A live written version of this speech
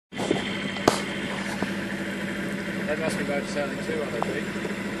They must be motor sailing too, aren't they, Pete?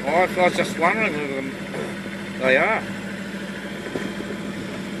 Oh, I was just wondering whether they are.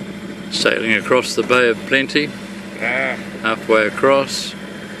 Sailing across the Bay of Plenty, halfway across,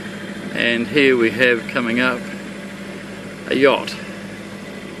 and here we have coming up a yacht,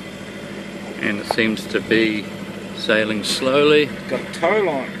 and it seems to be sailing slowly. Got a tow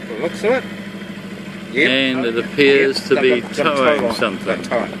line, by the looks of it. Yep. And it appears to be got towing something.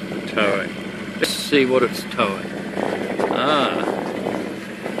 Towing. Let's see what it's towing. Ah,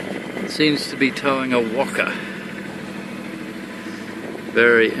 it seems to be towing a waka.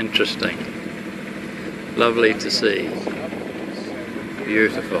 Very interesting. Lovely to see.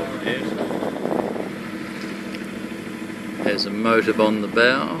 Beautiful. There's a motive on the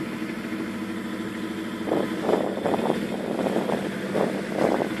bow.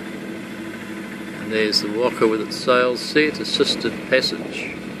 And there's the waka with its sails set, assisted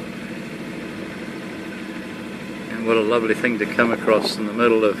passage. And what a lovely thing to come across in the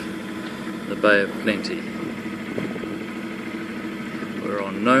middle of the Bay of Plenty. We're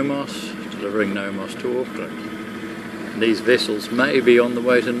on Nomos, delivering Nomos to Auckland. And these vessels may be on the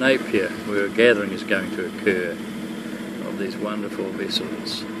way to Napier, where a gathering is going to occur of these wonderful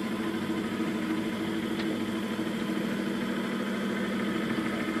vessels.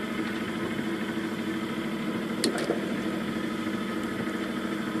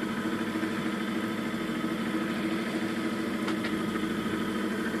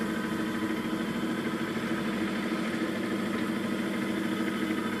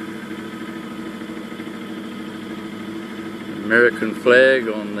 American flag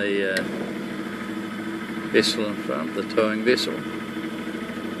on the vessel in front, the towing vessel.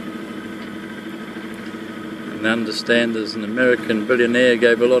 And I understand there's an American billionaire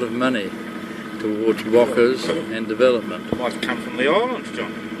gave a lot of money towards wakas and development. It might have come from the islands,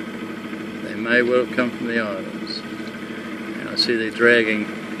 John. They may well have come from the islands. And I see they're dragging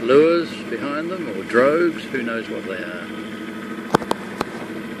lures behind them, or drogues, who knows what they are.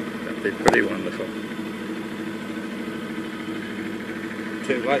 But they're pretty wonderful.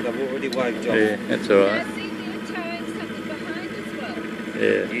 Too late, they've already waved off. Yeah, that's alright. I see they're towing something behind as well.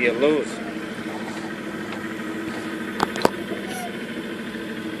 Yeah. Yeah, lures.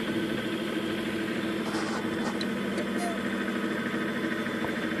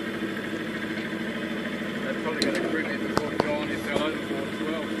 They're probably going to bring it before John he fell overboard as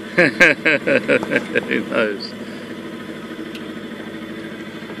well. Who knows?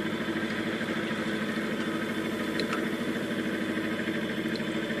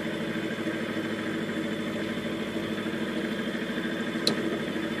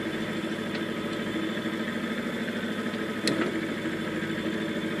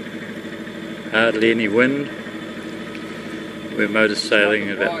 Hardly any wind. We're motor sailing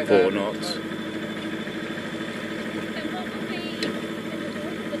at about 4 knots.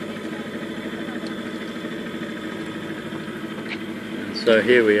 And so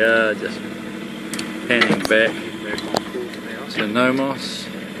here we are, just panning back to Nomos.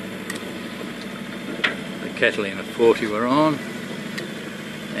 The Catalina 40 we're on.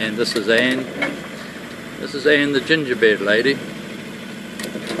 And this is Anne. This is Anne, the gingerbread lady.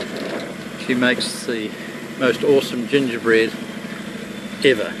 She makes the most awesome gingerbread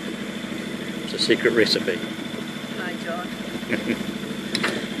ever. It's a secret recipe. Hi, John.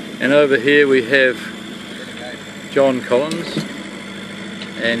 And over here we have John Collins,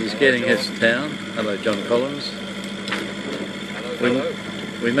 and he's getting his town. Hello, John Collins. Hello.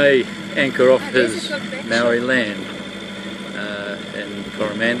 We may anchor off his Maori land in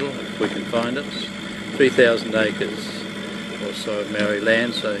Coromandel if we can find it. 3,000 acres or so of Maori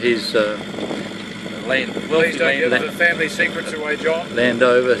land, so he's Please don't give the family secrets away, John.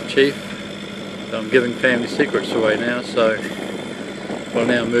 Landover chief. So I'm giving family secrets away now, so we'll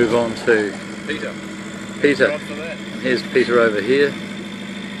now move on to Peter. Peter. Here's Peter over here,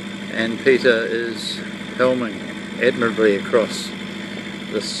 and Peter is helming admirably across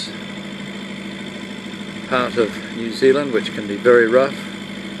this part of New Zealand, which can be very rough.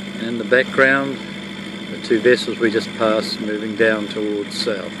 And in the background, the 2 vessels we just passed moving down towards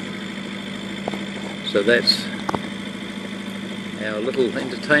south. So that's our little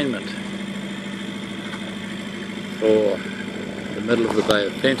entertainment for the middle of the Bay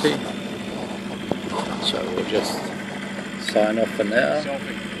of Plenty. So we'll just sign off for now,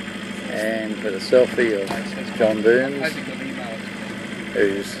 and with a selfie of John Burns,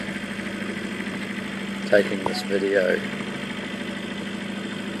 who's taking this video.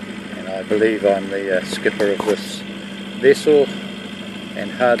 And I believe I'm the skipper of this vessel,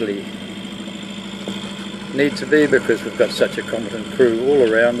 and hardly need to be, because we've got such a competent crew all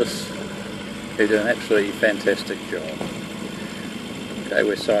around us who do an absolutely fantastic job. Okay,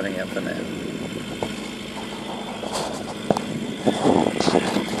 we're signing out for now.